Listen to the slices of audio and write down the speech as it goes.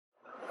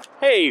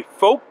Hey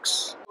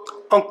folks,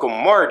 Uncle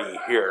Marty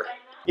here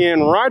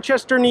in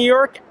Rochester, New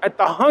York at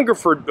the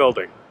Hungerford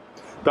Building.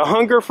 The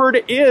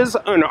Hungerford is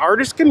an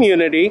artist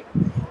community,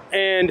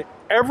 and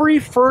every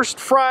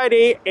first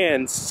Friday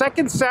and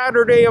second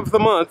Saturday of the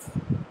month,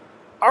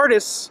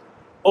 artists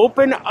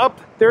open up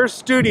their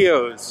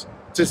studios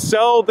to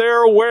sell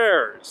their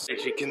wares.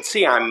 As you can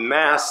see, I'm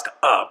masked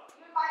up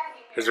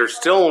because they're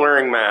still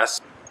wearing masks.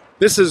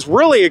 This is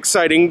really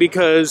exciting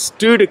because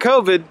due to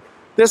COVID,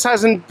 this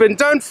hasn't been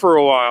done for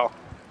a while.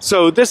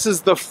 So this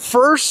is the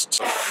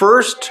first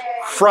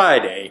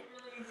Friday.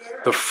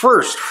 The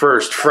first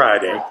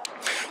Friday.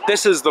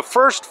 This is the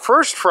first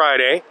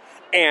Friday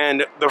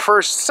and the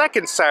first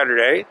second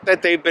Saturday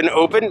that they've been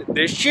open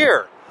this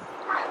year.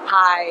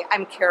 Hi,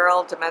 I'm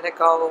Carol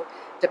Domenico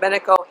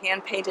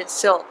Hand Painted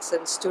Silks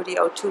in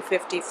Studio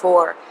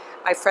 254.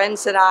 My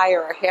friends and I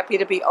are happy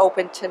to be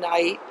open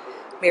tonight.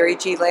 Mary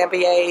G.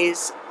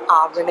 Lambier's,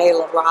 Renee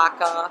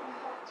LaRocca,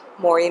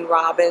 Maureen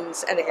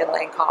Robbins, and Ann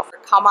Langhofer.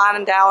 Come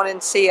on down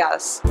and see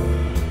us.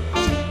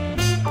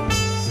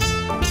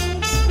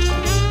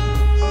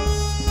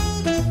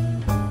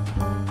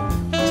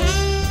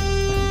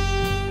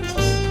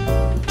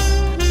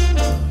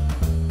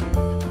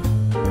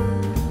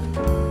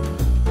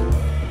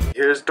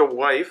 Here's the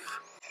wife.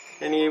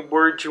 Any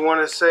words you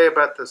want to say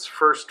about this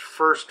first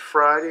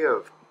Friday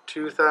of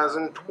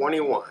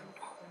 2021?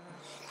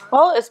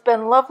 Well, it's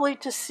been lovely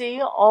to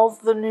see all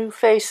the new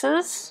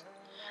faces.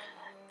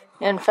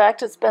 In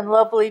fact, it's been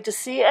lovely to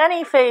see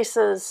any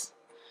faces,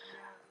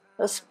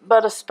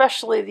 but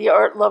especially the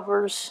art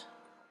lovers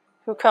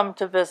who come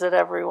to visit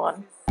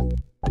everyone.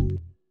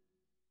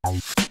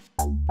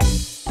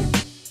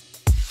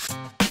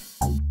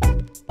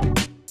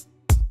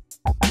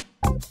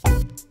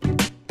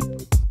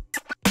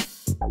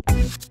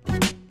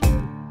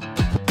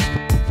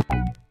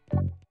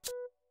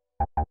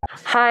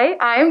 Hi,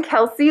 I'm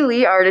Kelsey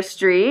Lee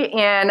Artistry,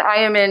 and I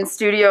am in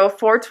Studio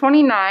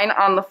 429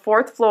 on the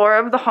 4th floor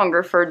of the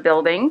Hungerford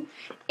Building.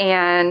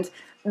 And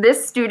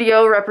this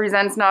studio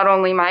represents not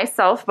only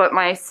myself, but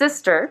my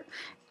sister.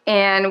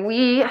 And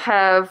we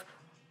have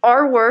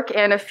our work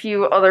and a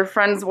few other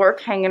friends' work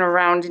hanging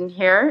around in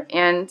here.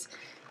 And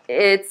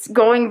it's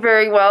going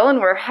very well, and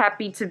we're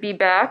happy to be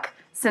back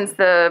since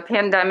the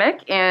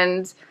pandemic.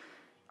 And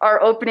our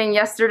opening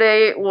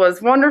yesterday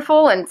was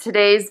wonderful, and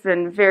today's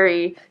been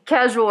very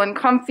casual and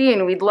comfy,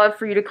 and we'd love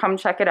for you to come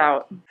check it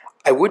out.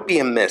 I would be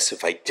amiss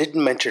if I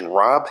didn't mention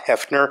Rob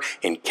Hefner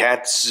and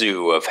Cat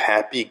Zoo of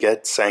Happy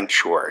Gut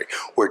Sanctuary,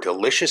 where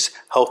delicious,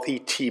 healthy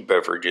tea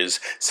beverages,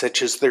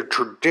 such as their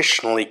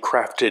traditionally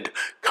crafted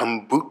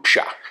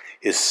kombucha,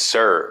 is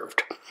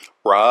served.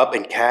 Rob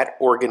and Kat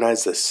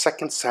organized the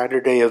second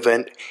Saturday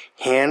event,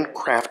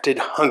 Handcrafted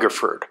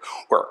Hungerford,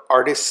 where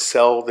artists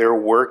sell their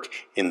work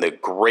in the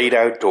great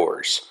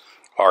outdoors.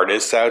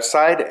 Artists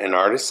outside and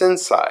artists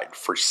inside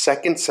for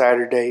second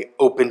Saturday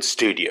open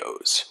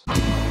studios.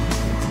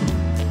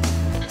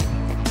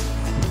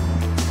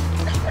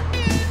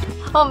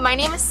 Well, my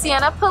name is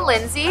Sienna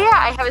Palinzi.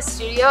 I have a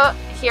studio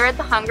here at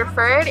the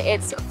Hungerford.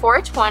 It's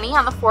 420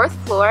 on the 4th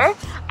floor.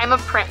 I'm a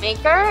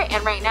printmaker,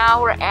 and right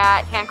now we're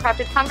at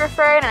Handcrafted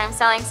Hungerford, and I'm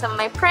selling some of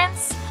my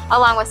prints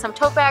along with some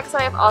tote bags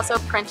that I've also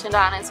printed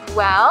on as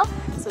well.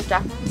 So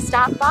definitely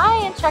stop by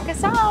and check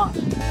us out.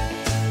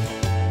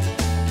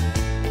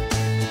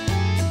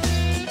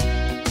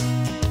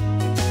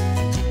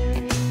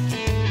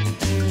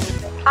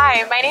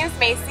 Hi, my name is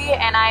Macy,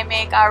 and I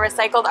make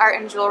recycled art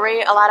and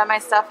jewelry. A lot of my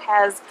stuff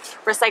has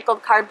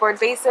recycled cardboard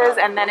bases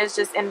and then is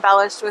just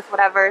embellished with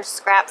whatever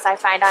scraps I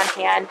find on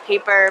hand,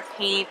 paper,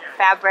 paint,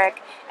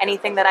 fabric,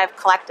 anything that I've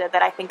collected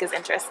that I think is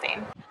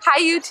interesting. Hi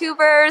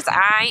YouTubers,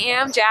 I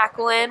am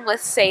Jacqueline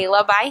with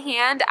Sayla by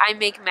Hand. I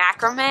make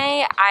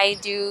macrame. I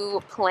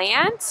do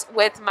plants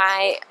with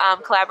my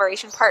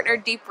collaboration partner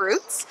Deep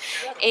Roots.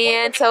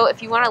 And so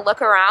if you want to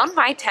look around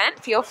my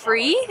tent, feel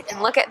free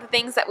and look at the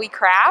things that we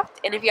craft.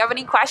 And if you have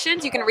any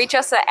questions, you can reach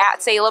us at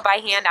Sayla by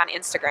Hand on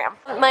Instagram.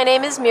 My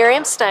name is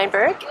Miriam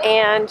Steinberg,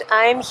 and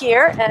I'm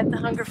here at the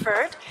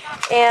Hungerford.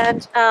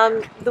 And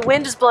the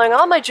wind is blowing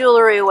all my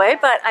jewelry away,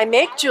 but I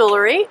make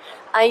jewelry.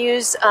 I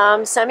use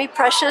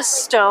semi-precious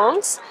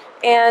stones,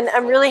 and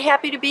I'm really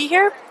happy to be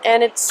here.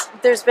 And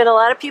there's been a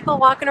lot of people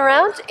walking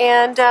around,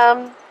 and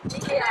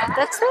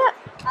that's that.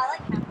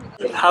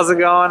 How's it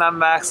going? I'm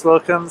Max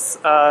Wilkins.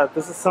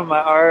 This is some of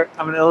my art.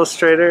 I'm an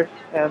illustrator,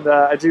 and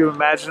I do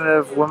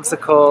imaginative,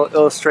 whimsical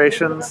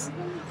illustrations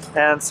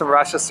and some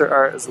Rochester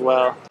art as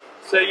well.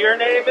 So your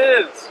name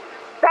is?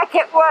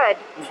 Beckett Wood.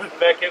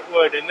 Beckett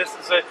Wood, and this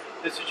is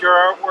your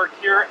artwork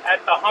here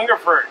at the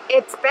Hungerford.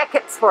 It's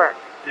Beckett's work.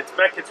 It's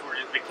Beckett's work,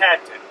 the cat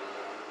tent.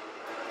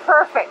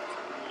 Perfect.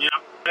 Yep,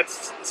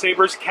 that's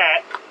Saber's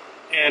cat,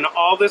 and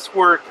all this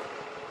work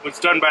was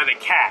done by the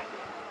cat.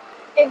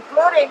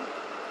 Including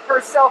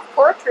her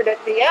self-portrait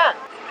at the end.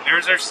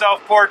 There's her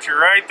self-portrait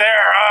right there,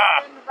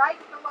 huh? And right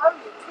below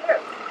you, too.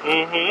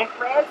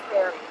 Mm-hmm.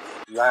 Raspberries.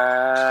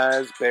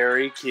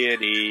 Raspberry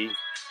kitty.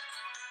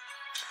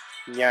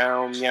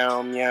 Meow,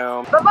 meow,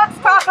 meow. But let's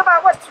talk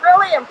about what's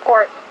really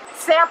important.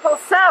 Sample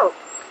Soap,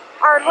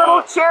 our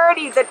little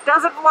charity that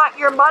doesn't want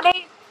your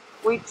money.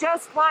 We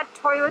just want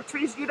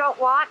toiletries you don't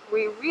want.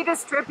 We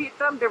redistribute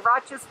them to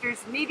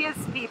Rochester's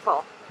neediest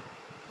people.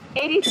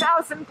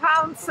 80,000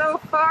 pounds so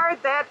far.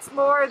 That's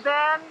more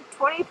than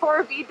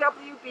 24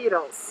 VW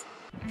Beetles.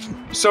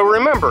 So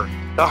remember,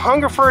 the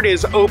Hungerford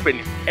is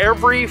open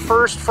every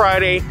first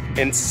Friday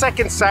and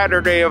second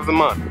Saturday of the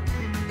month.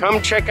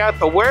 Come check out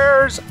the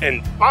wares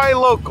and buy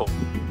local.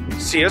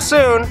 See you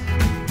soon.